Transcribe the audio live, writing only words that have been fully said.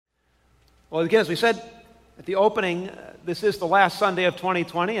Well, again, as we said at the opening, this is the last Sunday of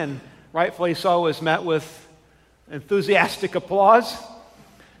 2020, and rightfully so is met with enthusiastic applause.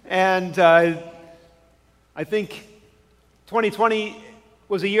 And I think 2020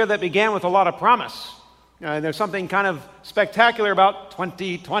 was a year that began with a lot of promise. There's something kind of spectacular about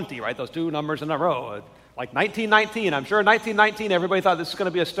 2020, right? Those two numbers in a row. Like 1919, I'm sure in 1919 everybody thought this was going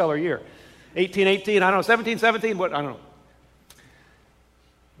to be a stellar year. 1818, I don't know, 1717, what, I don't know.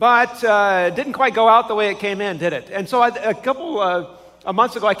 But it didn't quite go out the way it came in, did it? And so a couple of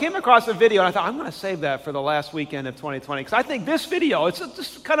months ago, I came across a video, and I thought, I'm going to save that for the last weekend of 2020, because I think this video, it's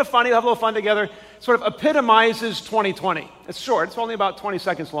just kind of funny, have a little fun together, sort of epitomizes 2020. It's short. It's only about 20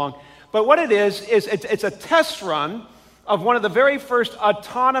 seconds long. But what it is it's a test run of one of the very first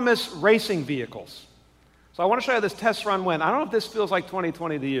autonomous racing vehicles. So I want to show you how this test run went. I don't know if this feels like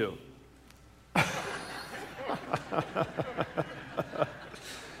 2020 to you.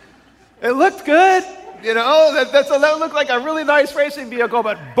 It looked good, that looked like a really nice racing vehicle,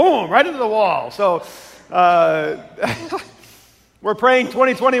 but boom, right into the wall. So we're praying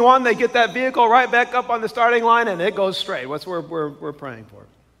 2021, they get that vehicle right back up on the starting line, and it goes straight. That's what we're praying for.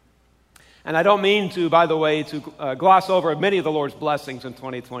 And I don't mean to, by the way, to gloss over many of the Lord's blessings in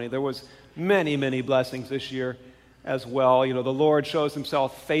 2020. There was many, many blessings this year as well. The Lord shows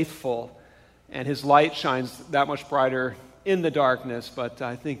himself faithful, and his light shines that much brighter in the darkness. But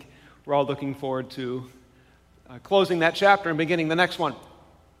I think we're all looking forward to closing that chapter and beginning the next one.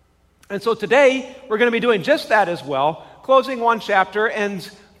 And so today, we're going to be doing just that as well, closing one chapter. And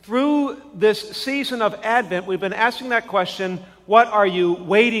through this season of Advent, we've been asking that question, what are you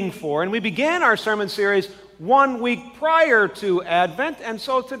waiting for? And we began our sermon series 1 week prior to Advent. And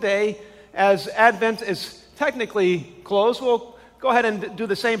so today, as Advent is technically closed, we'll go ahead and do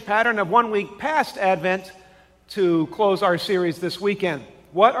the same pattern of 1 week past Advent to close our series this weekend.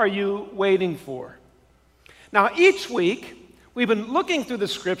 What are you waiting for? Now, each week, we've been looking through the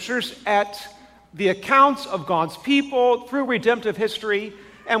scriptures at the accounts of God's people through redemptive history,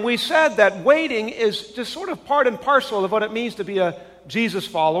 and we said that waiting is just sort of part and parcel of what it means to be a Jesus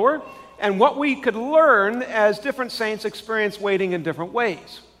follower, and what we could learn as different saints experience waiting in different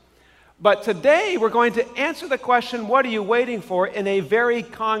ways. But today, we're going to answer the question, what are you waiting for, in a very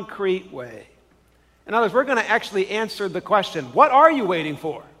concrete way. In other words, we're going to actually answer the question, what are you waiting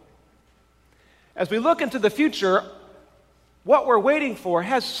for? As we look into the future, what we're waiting for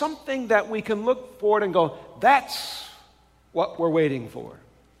has something that we can look forward and go, that's what we're waiting for.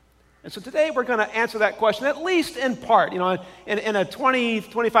 And so today we're going to answer that question, at least in part. In a 20,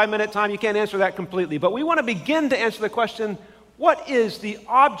 25-minute time, you can't answer that completely. But we want to begin to answer the question, what is the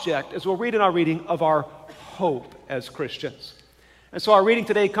object, as we'll read in our reading, of our hope as Christians? And so our reading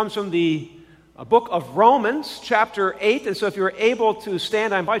today comes from the book of Romans, chapter 8. And so if you're able to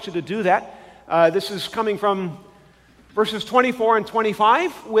stand, I invite you to do that. This is coming from verses 24 and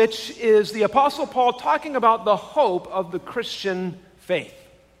 25, which is the Apostle Paul talking about the hope of the Christian faith.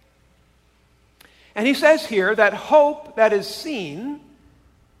 And he says here that hope that is seen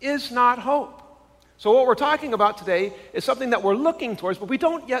is not hope. So what we're talking about today is something that we're looking towards, but we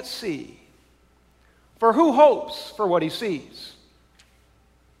don't yet see. For who hopes for what he sees?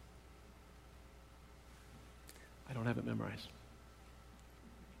 I don't have it memorized.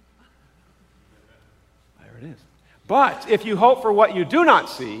 There it is. But if you hope for what you do not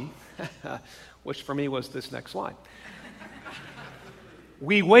see, which for me was this next slide,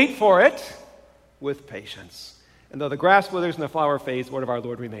 we wait for it with patience. And though the grass withers and the flower fades, the word of our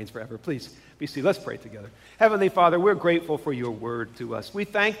Lord remains forever. Please be seated. Let's pray together. Heavenly Father, we're grateful for your word to us. We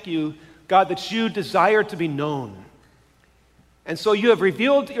thank you, God, that you desire to be known. And so you have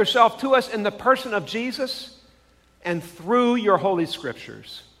revealed yourself to us in the person of Jesus and through your holy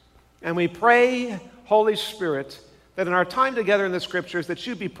scriptures. And we pray, Holy Spirit, that in our time together in the scriptures, that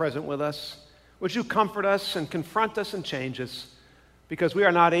you be present with us. Would you comfort us and confront us and change us? Because we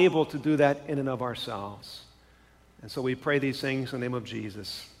are not able to do that in and of ourselves. And so we pray these things in the name of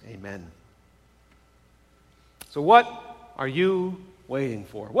Jesus. Amen. So what are you waiting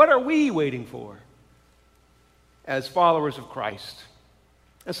for? What are we waiting for as followers of Christ?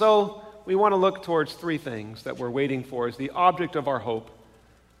 And so we want to look towards three things that we're waiting for as the object of our hope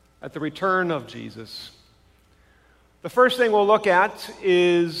at the return of Jesus. The first thing we'll look at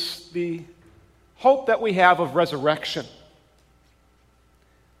is the hope that we have of resurrection.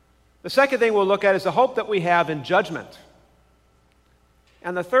 The second thing we'll look at is the hope that we have in judgment.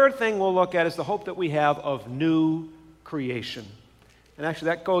 And the third thing we'll look at is the hope that we have of new creation. And actually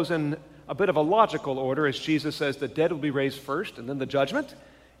that goes in a bit of a logical order, as Jesus says the dead will be raised first, and then the judgment,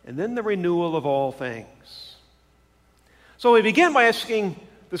 and then the renewal of all things. So we begin by asking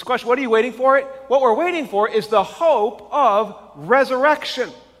This question, what are you waiting for? What we're waiting for is the hope of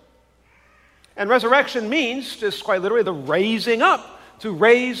resurrection. And resurrection means, just quite literally, the raising up, to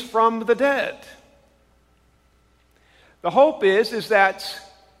raise from the dead. The hope is that,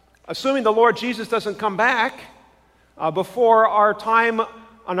 assuming the Lord Jesus doesn't come back before our time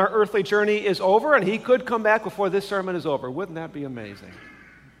on our earthly journey is over, and he could come back before this sermon is over. Wouldn't that be amazing?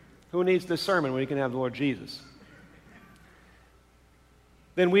 Who needs this sermon when you can have the Lord Jesus?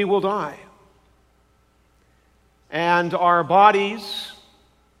 Then we will die. And our bodies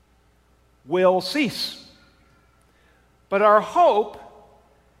will cease. But our hope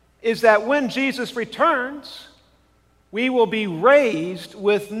is that when Jesus returns, we will be raised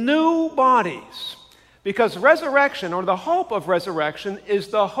with new bodies. Because resurrection, or the hope of resurrection, is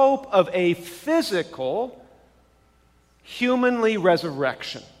the hope of a physical, humanly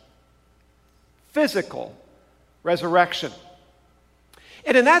resurrection. Physical resurrection.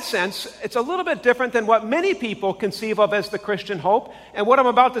 And in that sense, it's a little bit different than what many people conceive of as the Christian hope. And what I'm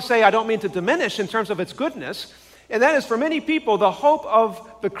about to say, I don't mean to diminish in terms of its goodness. And that is, for many people, the hope of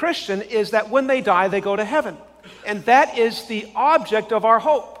the Christian is that when they die, they go to heaven. And that is the object of our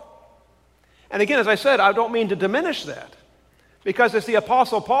hope. And again, as I said, I don't mean to diminish that. Because as the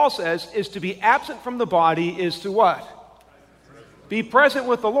Apostle Paul says, is to be absent from the body is to what? Be present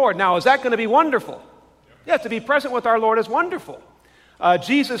with the Lord. Now, is that going to be wonderful? Yeah, to be present with our Lord is wonderful.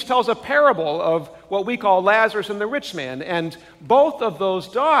 Jesus tells a parable of what we call Lazarus and the rich man, and both of those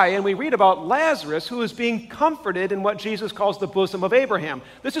die, and we read about Lazarus, who is being comforted in what Jesus calls the bosom of Abraham.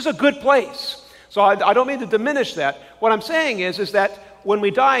 This is a good place. So I don't mean to diminish that. What I'm saying is that when we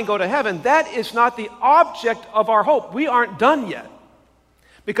die and go to heaven, that is not the object of our hope. We aren't done yet.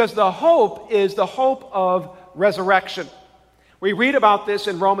 Because the hope is the hope of resurrection. We read about this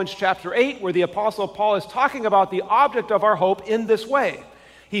in Romans chapter 8, where the Apostle Paul is talking about the object of our hope in this way.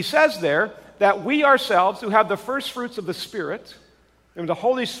 He says there that we ourselves, who have the first fruits of the Spirit, and the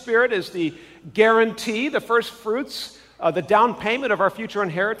Holy Spirit is the guarantee, the first fruits, the down payment of our future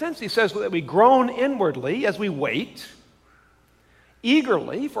inheritance. He says that we groan inwardly as we wait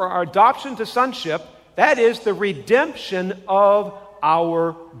eagerly for our adoption to sonship, that is the redemption of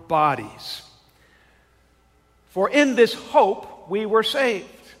our bodies. For in this hope we were saved.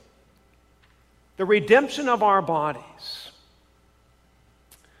 The redemption of our bodies.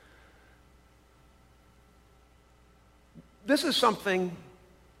 This is something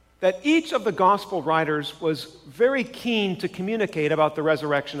that each of the gospel writers was very keen to communicate about the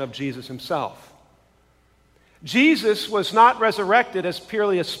resurrection of Jesus himself. Jesus was not resurrected as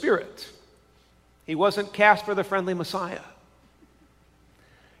purely a spirit. He wasn't Casper the Friendly Messiah.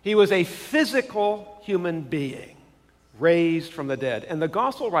 He was a physical human being raised from the dead. And the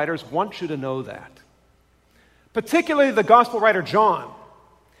gospel writers want you to know that. Particularly the gospel writer John.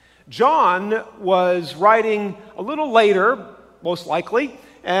 John was writing a little later, most likely,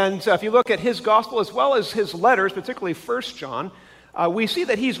 and if you look at his gospel as well as his letters, particularly 1 John, we see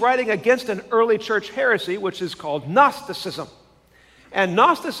that he's writing against an early church heresy, which is called Gnosticism. And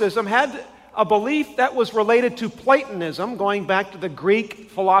Gnosticism had a belief that was related to Platonism, going back to the Greek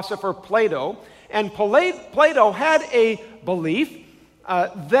philosopher Plato. And Plato had a belief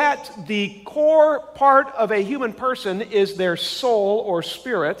that the core part of a human person is their soul or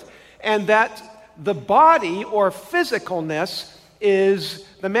spirit, and that the body or physicalness is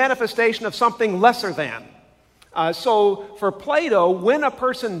the manifestation of something lesser than. So for Plato, when a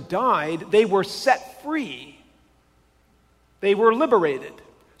person died, they were set free. They were liberated.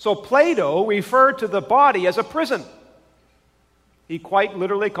 So Plato referred to the body as a prison. He quite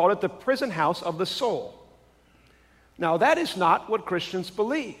literally called it the prison house of the soul. Now, that is not what Christians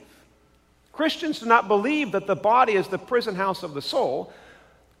believe. Christians do not believe that the body is the prison house of the soul.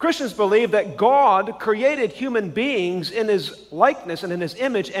 Christians believe that God created human beings in his likeness and in his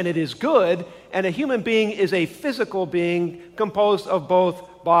image, and it is good, and a human being is a physical being composed of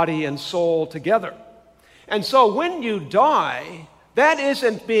both body and soul together. And so when you die, that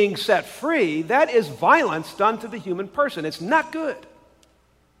isn't being set free, that is violence done to the human person. It's not good.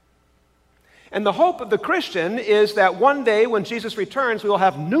 And the hope of the Christian is that one day when Jesus returns, we will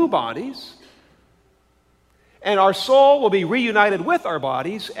have new bodies, and our soul will be reunited with our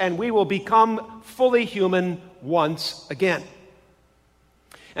bodies, and we will become fully human once again.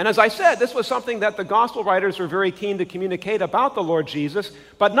 And as I said, this was something that the gospel writers were very keen to communicate about the Lord Jesus,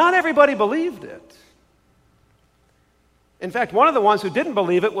 but not everybody believed it. In fact, one of the ones who didn't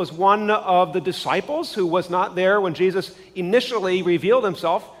believe it was one of the disciples who was not there when Jesus initially revealed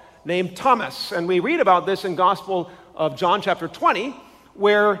himself, named Thomas. And we read about this in Gospel of John chapter 20,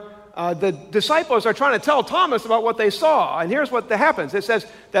 where the disciples are trying to tell Thomas about what they saw. And here's what happens. It says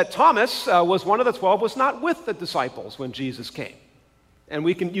that Thomas was one of the 12, was not with the disciples when Jesus came. And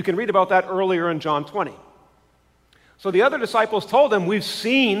you can read about that earlier in John 20. So the other disciples told him, we've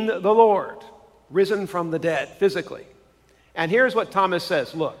seen the Lord risen from the dead physically. And here's what Thomas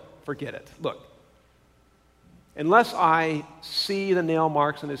says. Look, forget it. Look, unless I see the nail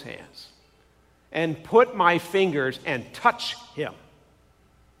marks in his hands and put my fingers and touch him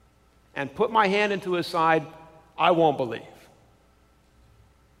and put my hand into his side, I won't believe.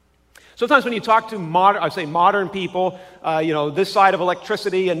 Sometimes when you talk to modern people, this side of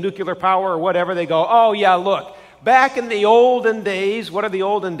electricity and nuclear power or whatever, they go, oh yeah, look, back in the olden days, what are the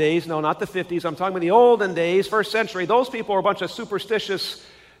olden days? No, not the 50s, I'm talking about the olden days, first century. Those people were a bunch of superstitious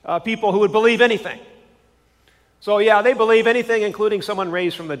people who would believe anything. So yeah, they believe anything, including someone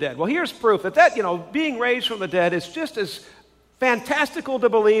raised from the dead. Well, here's proof that being raised from the dead is just as fantastical to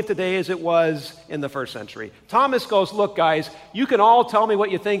believe today as it was in the first century. Thomas goes, look guys, you can all tell me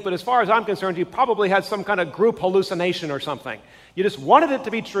what you think, but as far as I'm concerned, you probably had some kind of group hallucination or something. You just wanted it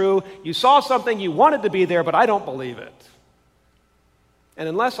to be true. You saw something, you wanted to be there, but I don't believe it. And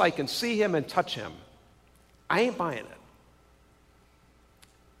unless I can see him and touch him, I ain't buying it.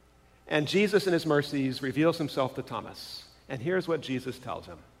 And Jesus in his mercies reveals himself to Thomas. And here's what Jesus tells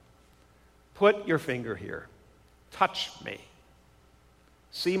him. Put your finger here. Touch me.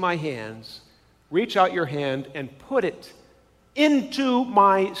 See my hands. Reach out your hand and put it into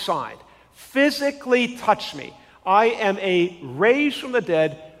my side. Physically touch me. I am a raised from the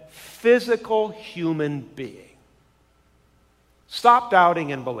dead, physical human being. Stop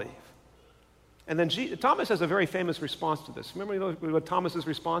doubting and believe. And then Thomas has a very famous response to this. Remember what Thomas's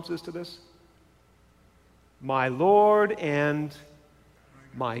response is to this? My Lord and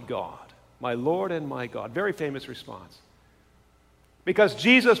my God. My Lord and my God. Very famous response. Because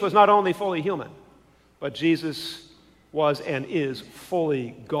Jesus was not only fully human, but Jesus was and is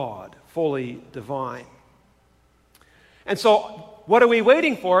fully God, fully divine. And so, what are we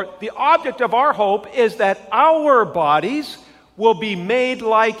waiting for? The object of our hope is that our bodies will be made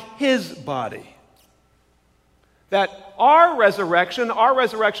like his body. That our resurrection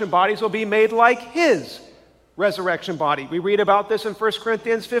bodies will be made like his resurrection body. We read about this in 1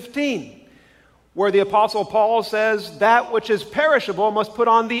 Corinthians 15. Where the Apostle Paul says, that which is perishable must put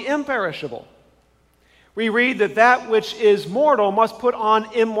on the imperishable. We read that which is mortal must put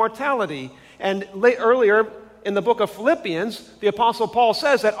on immortality. And earlier in the book of Philippians, the Apostle Paul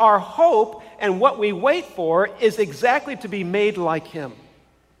says that our hope and what we wait for is exactly to be made like him.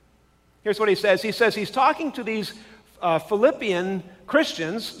 Here's what he says. He says he's talking to these Philippian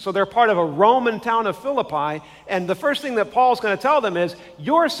Christians, so they're part of a Roman town of Philippi, and the first thing that Paul's going to tell them is,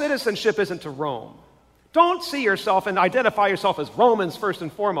 your citizenship isn't to Rome. Don't see yourself and identify yourself as Romans first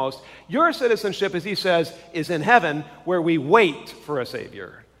and foremost. Your citizenship, as he says, is in heaven, where we wait for a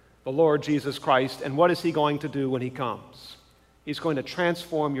Savior, the Lord Jesus Christ. And what is he going to do when he comes? He's going to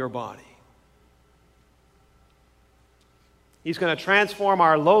transform your body. He's going to transform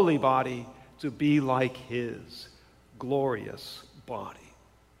our lowly body to be like his glorious body.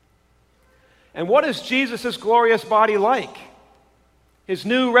 And what is Jesus' glorious body like? His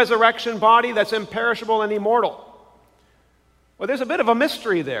new resurrection body that's imperishable and immortal. Well, there's a bit of a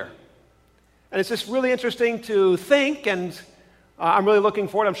mystery there. And it's just really interesting to think, and I'm really looking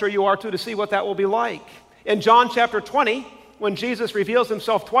forward, I'm sure you are too, to see what that will be like. In John chapter 20, when Jesus reveals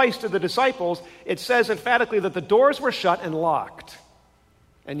himself twice to the disciples, it says emphatically that the doors were shut and locked.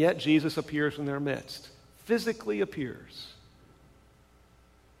 And yet Jesus appears in their midst. Physically appears.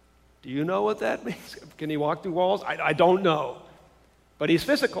 Do you know what that means? Can he walk through walls? I don't know. But he's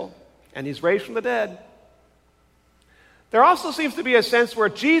physical, and he's raised from the dead. There also seems to be a sense where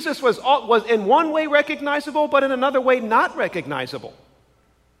Jesus was in one way recognizable, but in another way not recognizable.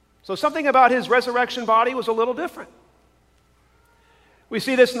 So something about his resurrection body was a little different. We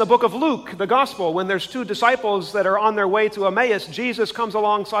see this in the book of Luke, the gospel, when there's two disciples that are on their way to Emmaus. Jesus comes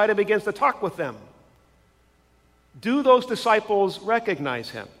alongside and begins to talk with them. Do those disciples recognize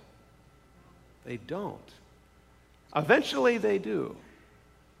him? They don't. Eventually they do.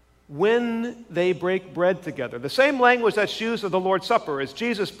 When they break bread together. The same language that's used of the Lord's Supper as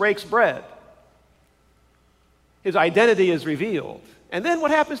Jesus breaks bread. His identity is revealed. And then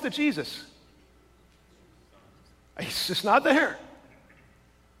what happens to Jesus? He's just not there.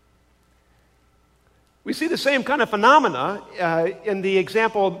 We see the same kind of phenomena in the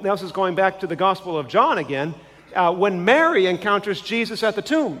example, now this is going back to the Gospel of John again, when Mary encounters Jesus at the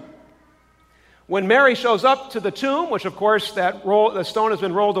tomb. When Mary shows up to the tomb, which of course the stone has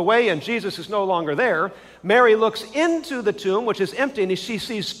been rolled away and Jesus is no longer there, Mary looks into the tomb, which is empty, and she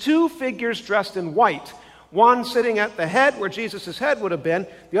sees two figures dressed in white. One sitting at the head where Jesus' head would have been,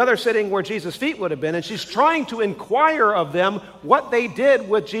 the other sitting where Jesus' feet would have been, and she's trying to inquire of them what they did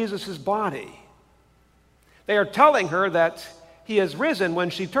with Jesus' body. They are telling her that he has risen when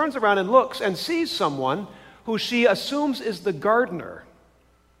she turns around and looks and sees someone who she assumes is the gardener.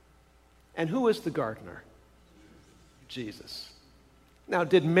 And who is the gardener? Jesus. Now,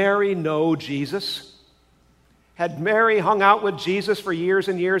 did Mary know Jesus? Had Mary hung out with Jesus for years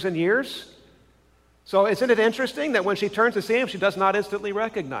and years and years? So isn't it interesting that when she turns to see him, she does not instantly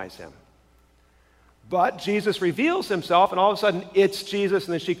recognize him? But Jesus reveals himself, and all of a sudden, it's Jesus,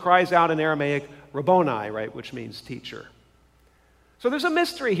 and then she cries out in Aramaic, Rabboni, right, which means teacher. So there's a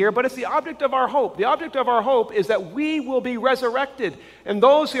mystery here, but it's the object of our hope. The object of our hope is that we will be resurrected. And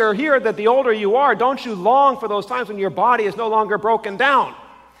those who are here, that the older you are, don't you long for those times when your body is no longer broken down?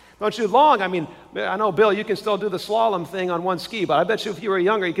 Don't you long? I mean, I know, Bill, you can still do the slalom thing on one ski, but I bet you if you were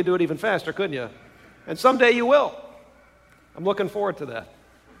younger, you could do it even faster, couldn't you? And someday you will. I'm looking forward to that.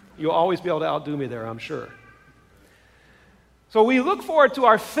 You'll always be able to outdo me there, I'm sure. So we look forward to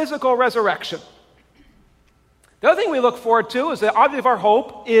our physical resurrection. The other thing we look forward to is the object of our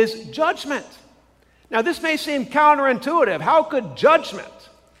hope is judgment. Now, this may seem counterintuitive. How could judgment?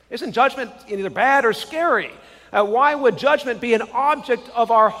 Isn't judgment either bad or scary? Why would judgment be an object of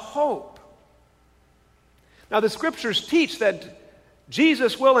our hope? Now, the scriptures teach that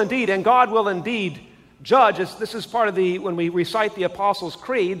Jesus will indeed and God will indeed judge. This is part of when we recite the Apostles'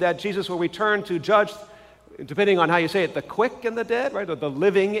 Creed, that Jesus will return to judge, depending on how you say it, the quick and the dead, right, or the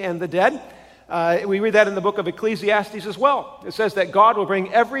living and the dead. We read that in the book of Ecclesiastes as well. It says that God will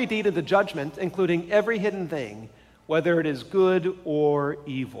bring every deed into judgment, including every hidden thing, whether it is good or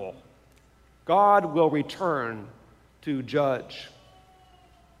evil. God will return to judge.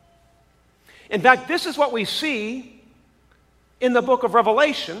 In fact, this is what we see in the book of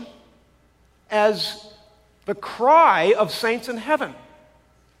Revelation as the cry of saints in heaven.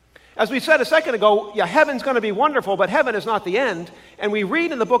 As we said a second ago, heaven's going to be wonderful, but heaven is not the end. And we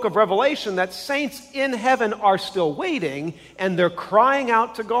read in the book of Revelation that saints in heaven are still waiting, and they're crying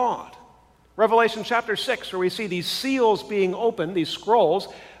out to God. Revelation chapter 6, where we see these seals being opened, these scrolls.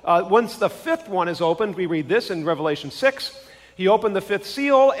 Once the fifth one is opened, we read this in Revelation 6. He opened the fifth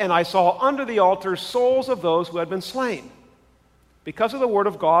seal, and I saw under the altar souls of those who had been slain, because of the word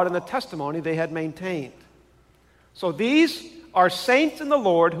of God and the testimony they had maintained. So these are saints in the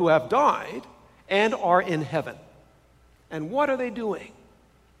Lord who have died and are in heaven. And what are they doing?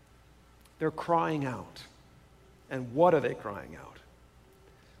 They're crying out. And what are they crying out?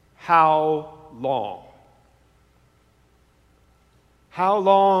 How long? How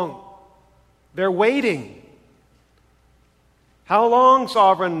long? They're waiting. How long,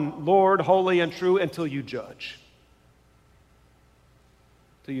 sovereign Lord, holy and true, until you judge?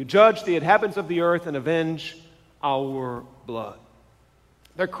 Till you judge the inhabitants of the earth and avenge our blood.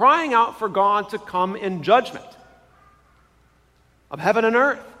 They're crying out for God to come in judgment of heaven and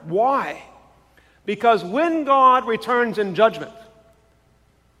earth. Why? Because when God returns in judgment,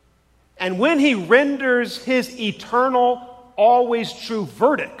 and when he renders his eternal, always true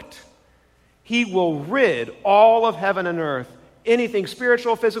verdict, he will rid all of heaven and earth, anything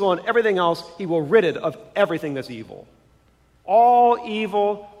spiritual, physical, and everything else, he will rid it of everything that's evil. All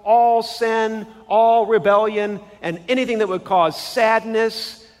evil, all sin, all rebellion, and anything that would cause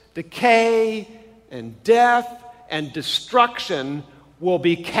sadness, decay, and death, and destruction will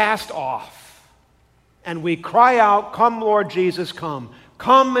be cast off. And we cry out, come Lord Jesus, come.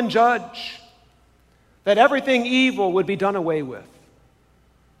 Come and judge. That everything evil would be done away with.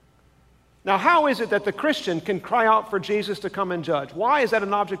 Now, how is it that the Christian can cry out for Jesus to come and judge? Why is that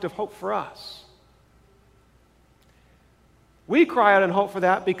an object of hope for us? We cry out and hope for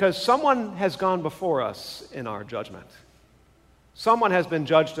that because someone has gone before us in our judgment. Someone has been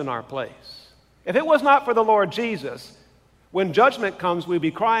judged in our place. If it was not for the Lord Jesus, when judgment comes, we'd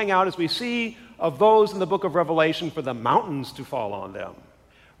be crying out as we see of those in the book of Revelation for the mountains to fall on them,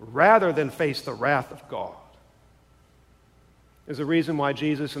 rather than face the wrath of God. There's a reason why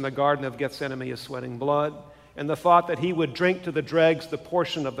Jesus in the Garden of Gethsemane is sweating blood, and the thought that he would drink to the dregs the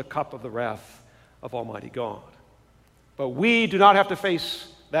portion of the cup of the wrath of Almighty God. But we do not have to face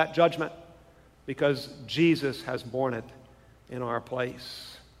that judgment because Jesus has borne it in our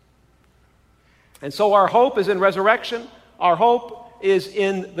place. And so our hope is in resurrection. Our hope is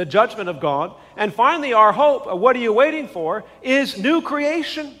in the judgment of God. And finally, our hope, what are you waiting for, is new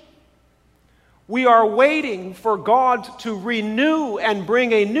creation. We are waiting for God to renew and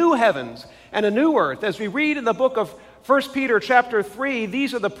bring a new heavens and a new earth. As we read in the book of 1 Peter chapter 3,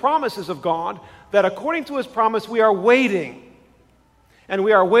 these are the promises of God, that according to his promise we are waiting. And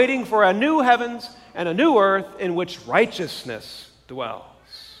we are waiting for a new heavens and a new earth in which righteousness dwells.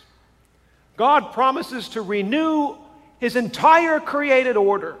 God promises to renew his entire created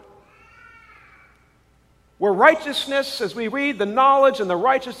order, where righteousness, as we read, the knowledge and the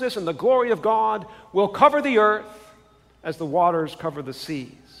righteousness and the glory of God will cover the earth as the waters cover the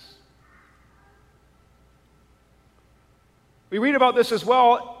seas. We read about this as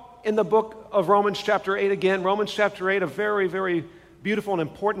well in the book of Romans chapter 8 again. Romans chapter 8, a very, very beautiful and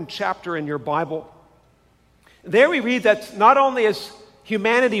important chapter in your Bible. There we read that not only is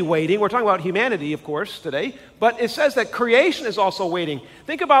humanity waiting, we're talking about humanity, of course, today, but it says that creation is also waiting.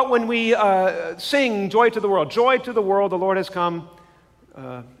 Think about when we sing Joy to the World. Joy to the world, the Lord has come.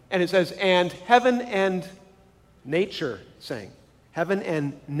 And it says, and heaven and nature sing. Heaven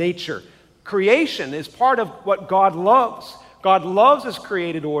and nature. Creation is part of what God loves. God loves his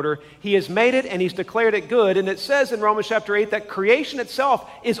created order. He has made it and he's declared it good. And it says in Romans chapter 8 that creation itself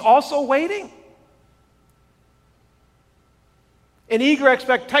is also waiting in eager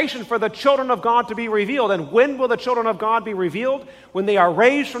expectation for the children of God to be revealed. And when will the children of God be revealed? When they are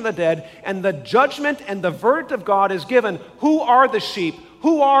raised from the dead and the judgment and the verdict of God is given. Who are the sheep?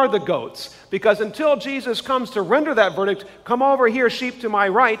 Who are the goats? Because until Jesus comes to render that verdict, come over here, sheep to my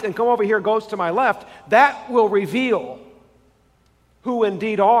right, and come over here, goats to my left, that will reveal who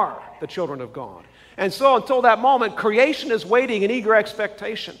indeed are the children of God. And so until that moment, creation is waiting in eager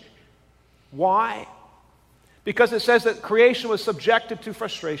expectation. Why? Because it says that creation was subjected to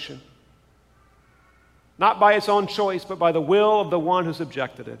frustration. Not by its own choice, but by the will of the one who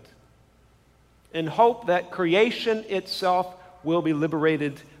subjected it. In hope that creation itself will be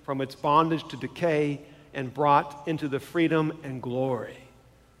liberated from its bondage to decay and brought into the freedom and glory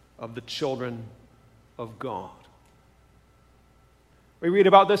of the children of God. We read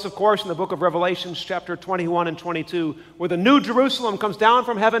about this, of course, in the book of Revelation, chapter 21 and 22, where the new Jerusalem comes down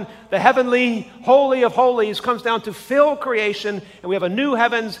from heaven. The heavenly Holy of Holies comes down to fill creation, and we have a new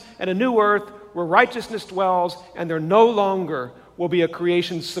heavens and a new earth where righteousness dwells, and there no longer will be a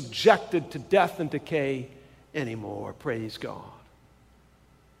creation subjected to death and decay anymore. Praise God.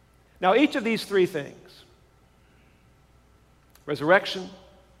 Now, each of these three things, resurrection,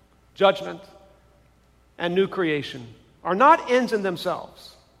 judgment, and new creation, are not ends in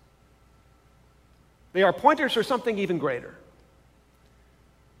themselves. They are pointers for something even greater.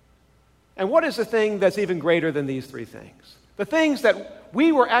 And what is the thing that's even greater than these three things? The things that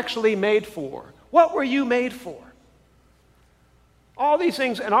we were actually made for. What were you made for? All these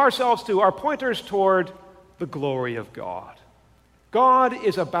things, and ourselves too, are pointers toward the glory of God. God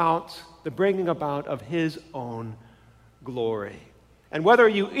is about the bringing about of his own glory. And whether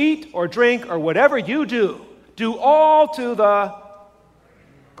you eat or drink or whatever you do all to the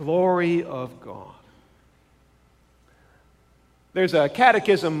glory of God. There's a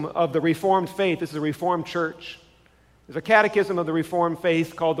catechism of the Reformed faith. This is a Reformed church. There's a catechism of the Reformed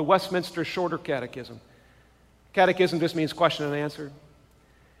faith called the Westminster Shorter Catechism. Catechism just means question and answer.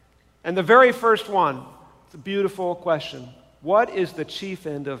 And the very first one, it's a beautiful question. What is the chief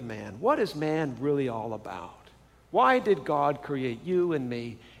end of man? What is man really all about? Why did God create you and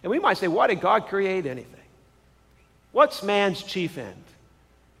me? And we might say, why did God create anything? What's man's chief end?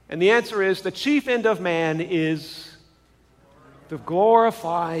 And the answer is the chief end of man is to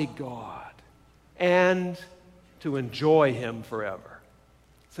glorify God and to enjoy him forever.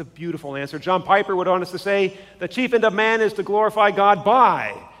 It's a beautiful answer. John Piper would want us to say the chief end of man is to glorify God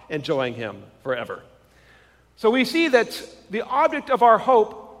by enjoying him forever. So we see that the object of our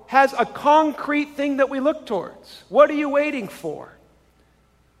hope has a concrete thing that we look towards. What are you waiting for?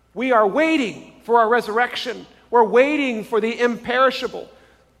 We are waiting for our resurrection. We're waiting for the imperishable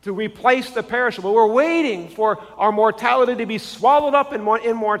to replace the perishable. We're waiting for our mortality to be swallowed up in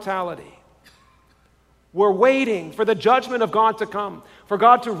immortality. We're waiting for the judgment of God to come, for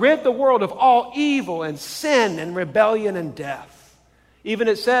God to rid the world of all evil and sin and rebellion and death. Even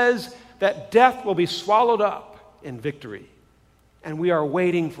it says that death will be swallowed up in victory. And we are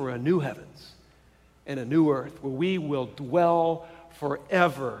waiting for a new heavens and a new earth where we will dwell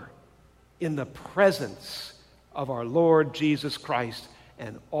forever in the presence of our Lord Jesus Christ,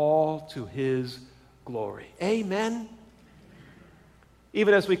 and all to his glory. Amen?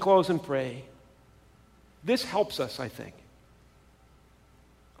 Even as we close and pray, this helps us, I think.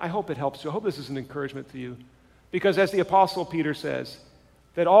 I hope it helps you. I hope this is an encouragement to you. Because as the Apostle Peter says,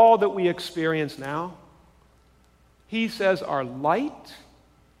 that all that we experience now, he says, are light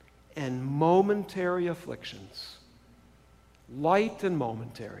and momentary afflictions. Light and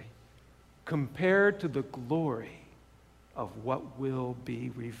momentary, compared to the glory of what will be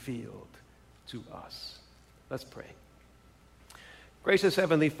revealed to us. Let's pray. Gracious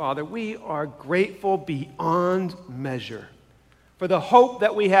Heavenly Father, we are grateful beyond measure for the hope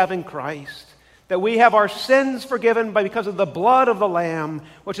that we have in Christ, that we have our sins forgiven because of the blood of the Lamb,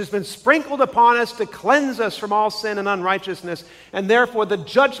 which has been sprinkled upon us to cleanse us from all sin and unrighteousness. And therefore, the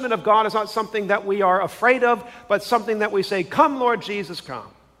judgment of God is not something that we are afraid of, but something that we say, "Come, Lord Jesus, come."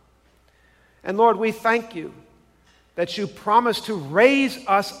 And Lord, we thank you that you promise to raise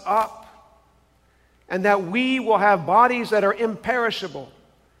us up and that we will have bodies that are imperishable.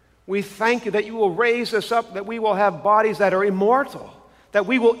 We thank you that you will raise us up, that we will have bodies that are immortal, that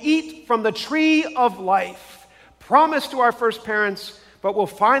we will eat from the tree of life, promised to our first parents, but will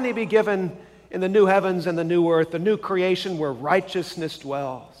finally be given in the new heavens and the new earth, the new creation where righteousness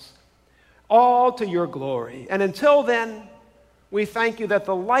dwells, all to your glory. And until then, we thank you that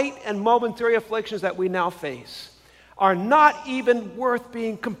the light and momentary afflictions that we now face are not even worth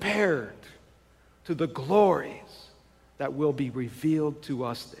being compared to the glories that will be revealed to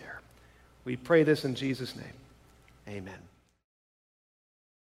us there. We pray this in Jesus' name. Amen.